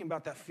 I'm talking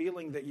about that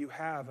feeling that you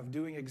have of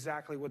doing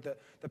exactly what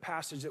the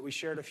passage that we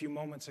shared a few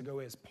moments ago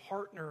is,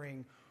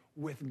 partnering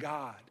with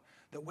God.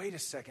 That, wait a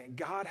second,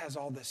 God has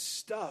all this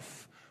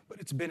stuff, but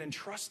it's been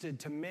entrusted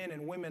to men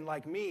and women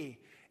like me,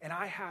 and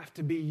I have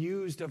to be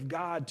used of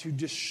God to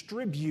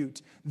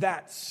distribute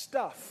that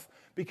stuff.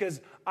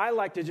 Because I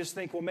like to just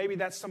think, well, maybe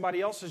that's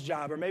somebody else's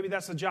job, or maybe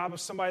that's the job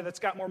of somebody that's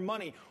got more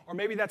money, or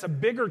maybe that's a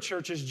bigger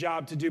church's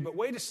job to do. But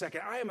wait a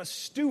second, I am a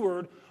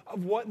steward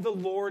of what the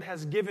Lord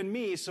has given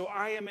me, so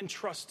I am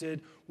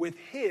entrusted with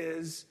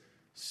His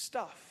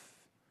stuff.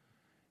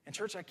 And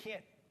church, I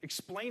can't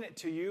explain it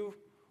to you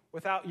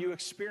without you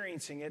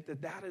experiencing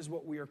it, that is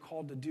what we are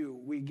called to do.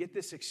 We get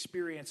this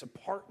experience of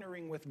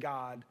partnering with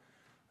God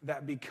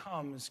that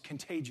becomes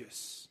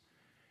contagious.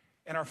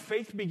 And our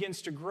faith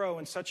begins to grow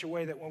in such a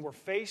way that when we're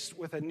faced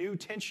with a new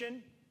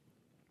tension,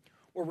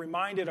 we're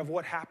reminded of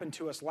what happened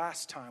to us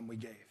last time we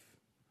gave.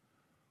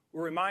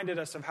 We're reminded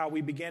us of how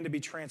we began to be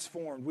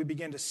transformed. We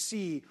began to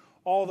see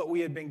all that we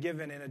had been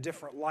given in a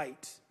different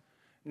light,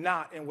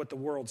 not in what the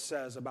world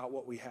says about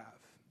what we have.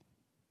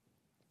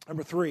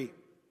 Number 3,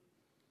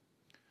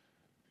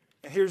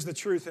 and here's the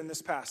truth in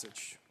this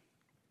passage.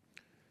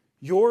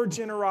 Your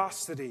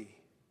generosity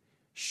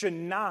should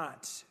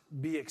not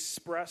be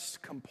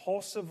expressed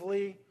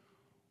compulsively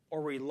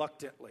or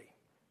reluctantly.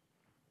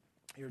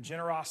 Your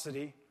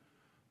generosity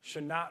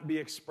should not be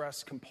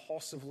expressed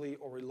compulsively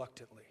or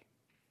reluctantly.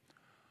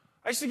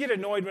 I used to get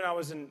annoyed when I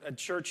was in a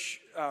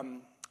church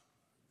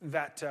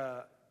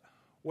that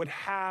would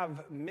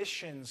have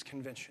missions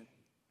convention.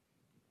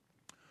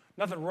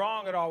 Nothing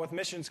wrong at all with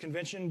missions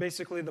convention.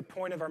 Basically, the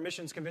point of our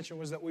missions convention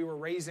was that we were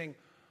raising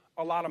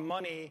a lot of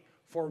money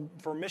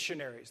for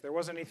missionaries. There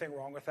wasn't anything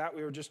wrong with that.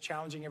 We were just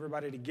challenging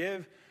everybody to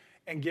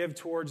give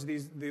towards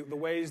the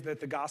ways that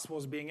the gospel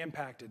is being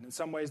impacted. In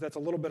some ways, that's a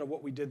little bit of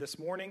what we did this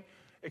morning,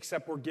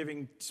 except we're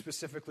giving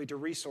specifically to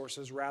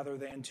resources rather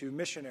than to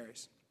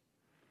missionaries.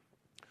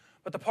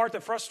 But the part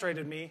that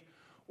frustrated me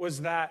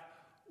was that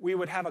we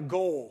would have a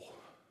goal.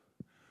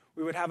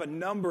 We would have a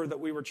number that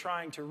we were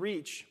trying to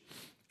reach.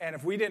 And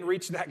if we didn't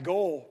reach that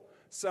goal,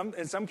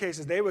 in some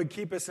cases, they would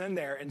keep us in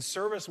there, and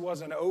service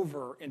wasn't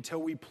over until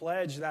we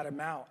pledged that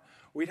amount.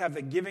 We'd have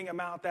the giving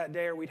amount that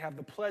day, or we'd have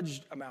the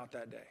pledged amount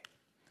that day.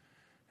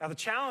 Now, the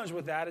challenge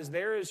with that is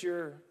there is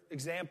your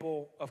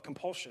example of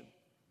compulsion,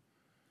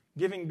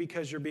 giving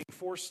because you're being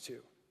forced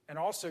to, and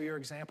also your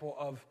example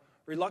of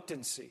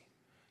reluctancy,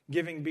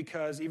 giving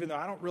because even though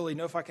I don't really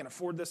know if I can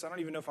afford this, I don't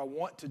even know if I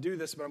want to do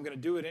this, but I'm going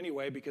to do it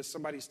anyway because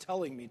somebody's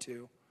telling me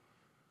to.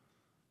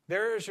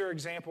 There is your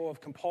example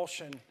of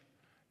compulsion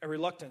and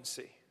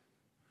reluctancy.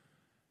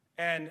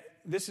 And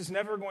this is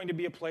never going to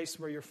be a place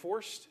where you're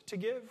forced to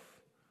give,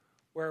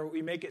 where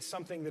we make it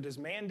something that is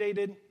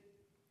mandated.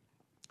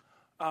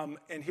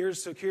 And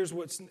here's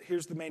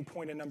the main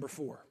point in number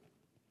 4,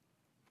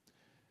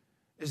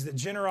 is that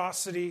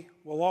generosity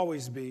will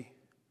always be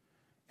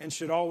and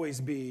should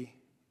always be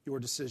your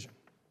decision.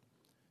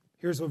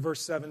 Here's what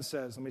verse 7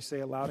 says. Let me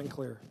say it loud and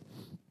clear.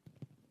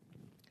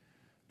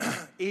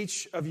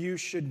 Each of you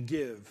should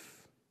give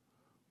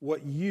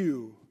what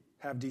you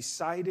have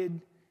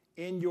decided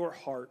in your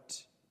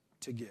heart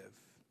to give,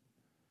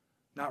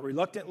 not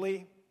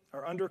reluctantly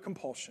or under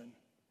compulsion,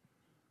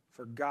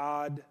 for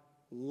God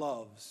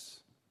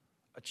loves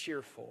a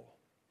cheerful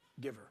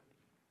giver.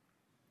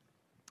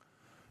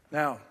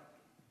 Now,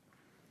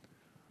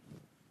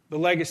 the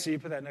legacy,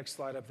 put that next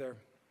slide up there.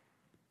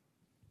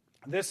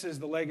 This is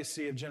the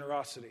legacy of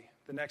generosity.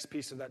 The next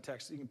piece of that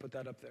text, you can put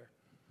that up there.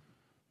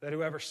 That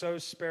whoever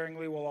sows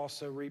sparingly will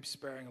also reap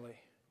sparingly.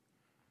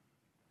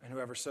 And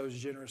whoever sows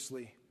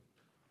generously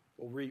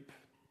will reap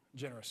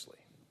generously.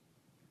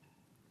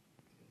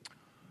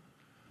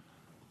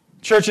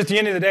 Church, at the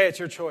end of the day, it's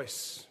your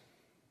choice.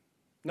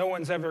 No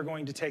one's ever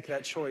going to take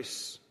that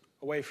choice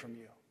away from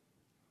you.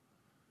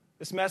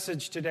 This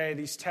message today,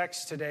 these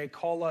texts today,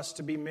 call us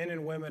to be men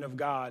and women of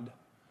God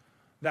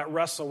that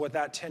wrestle with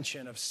that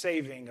tension of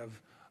saving,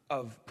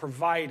 of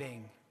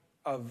providing,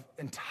 of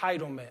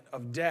entitlement,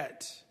 of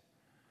debt,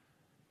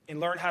 and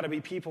learn how to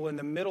be people in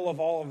the middle of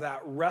all of that,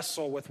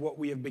 wrestle with what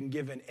we have been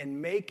given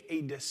and make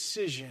a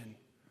decision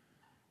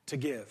to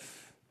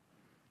give.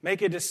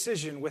 Make a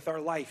decision with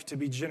our life to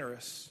be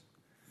generous.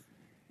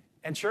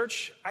 And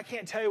church, I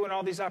can't tell you when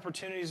all these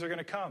opportunities are going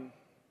to come.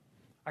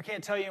 I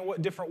can't tell you in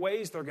what different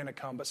ways they're going to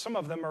come, but some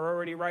of them are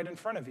already right in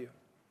front of you.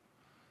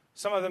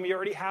 Some of them you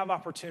already have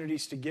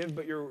opportunities to give,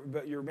 but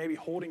you're maybe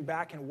holding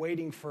back and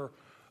waiting for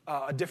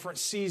a different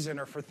season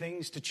or for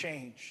things to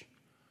change.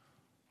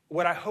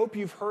 What I hope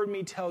you've heard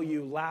me tell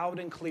you loud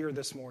and clear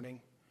this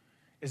morning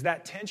is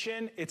that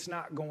tension, it's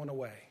not going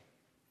away.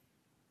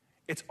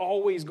 It's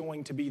always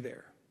going to be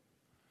there.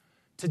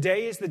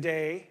 Today is the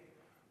day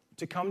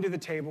to come to the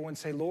table and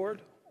say,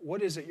 Lord,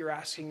 what is it you're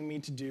asking me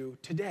to do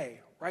today,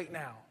 right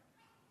now,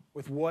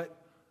 with what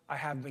I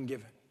have been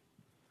given?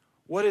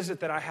 What is it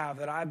that I have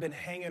that I've been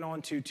hanging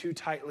on to too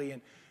tightly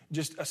and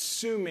just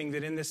assuming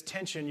that in this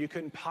tension you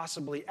couldn't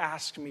possibly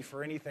ask me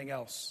for anything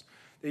else,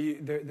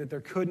 that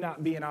there could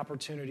not be an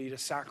opportunity to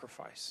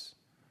sacrifice?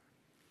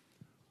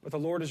 But the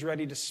Lord is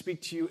ready to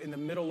speak to you in the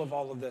middle of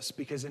all of this,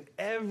 because in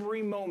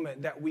every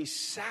moment that we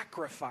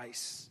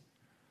sacrifice,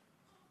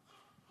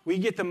 we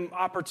get the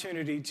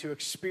opportunity to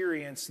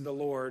experience the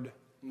Lord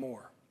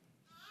more.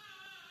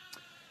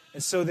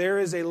 And so there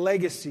is a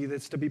legacy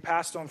that's to be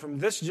passed on from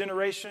this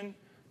generation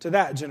to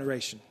that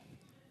generation.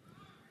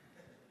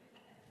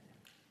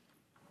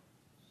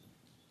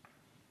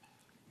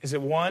 Is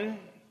it one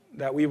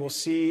that we will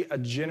see a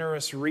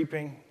generous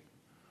reaping,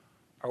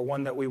 or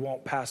one that we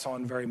won't pass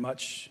on very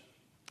much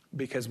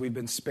because we've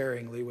been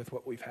sparingly with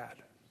what we've had?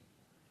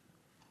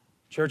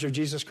 Church of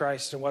Jesus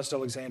Christ in West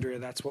Alexandria,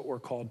 that's what we're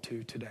called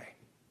to today.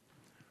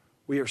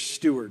 We are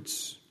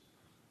stewards.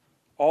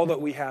 All that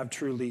we have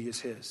truly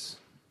is His.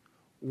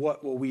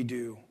 What will we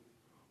do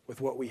with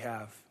what we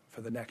have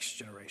for the next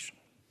generation?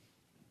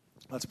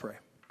 Let's pray.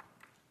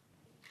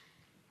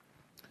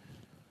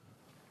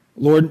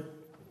 Lord,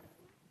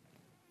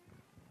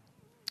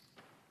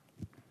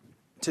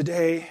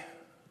 today,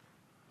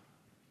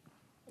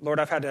 Lord,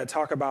 I've had to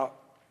talk about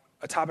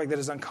a topic that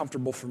is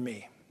uncomfortable for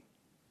me.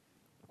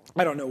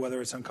 I don't know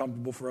whether it's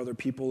uncomfortable for other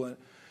people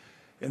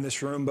in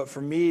this room, but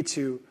for me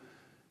to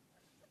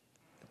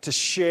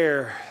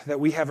share that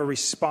we have a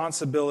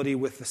responsibility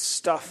with the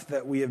stuff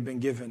that we have been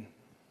given.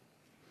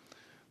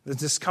 The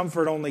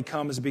discomfort only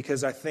comes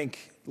because I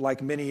think,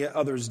 like many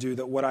others do,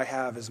 that what I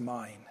have is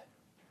mine.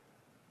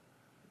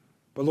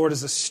 But Lord,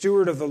 as a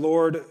steward of the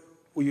Lord,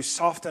 will you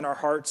soften our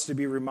hearts to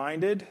be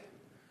reminded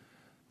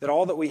that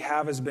all that we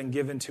have has been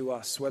given to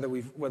us, whether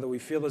we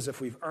feel as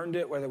if we've earned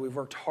it, whether we've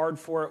worked hard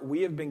for it,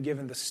 we have been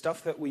given the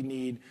stuff that we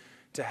need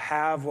to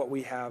have what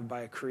we have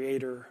by a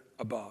Creator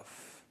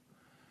above.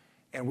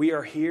 And we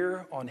are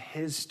here on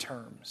His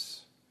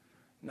terms,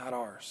 not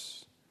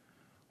ours.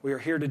 We are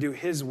here to do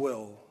His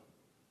will,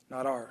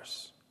 not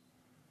ours.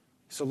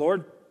 So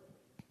Lord,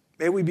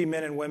 may we be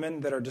men and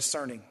women that are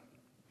discerning,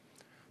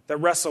 that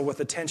wrestle with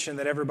the tension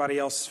that everybody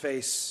else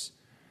faces,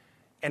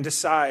 and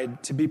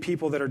decide to be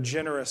people that are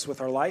generous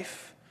with our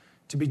life,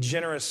 to be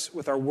generous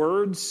with our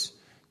words,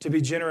 to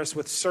be generous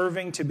with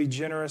serving, to be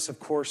generous, of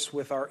course,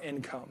 with our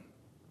income,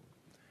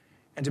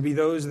 and to be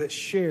those that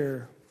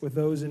share with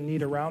those in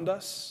need around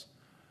us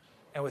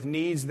and with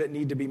needs that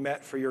need to be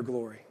met for your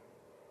glory.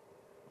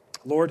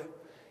 Lord,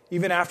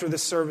 even after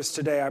this service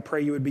today, I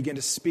pray you would begin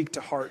to speak to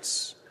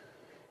hearts.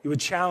 You would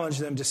challenge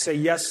them to say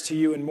yes to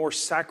you in more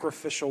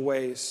sacrificial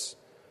ways.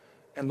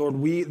 And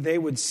Lord, they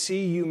would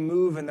see you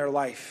move in their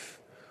life,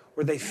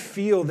 where they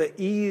feel the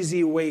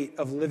easy weight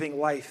of living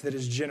life that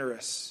is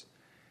generous,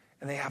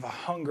 and they have a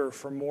hunger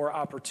for more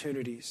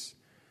opportunities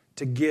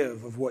to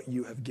give of what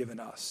you have given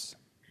us.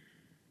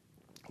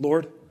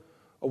 Lord,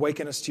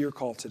 awaken us to your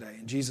call today.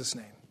 In Jesus'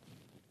 name,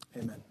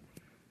 amen.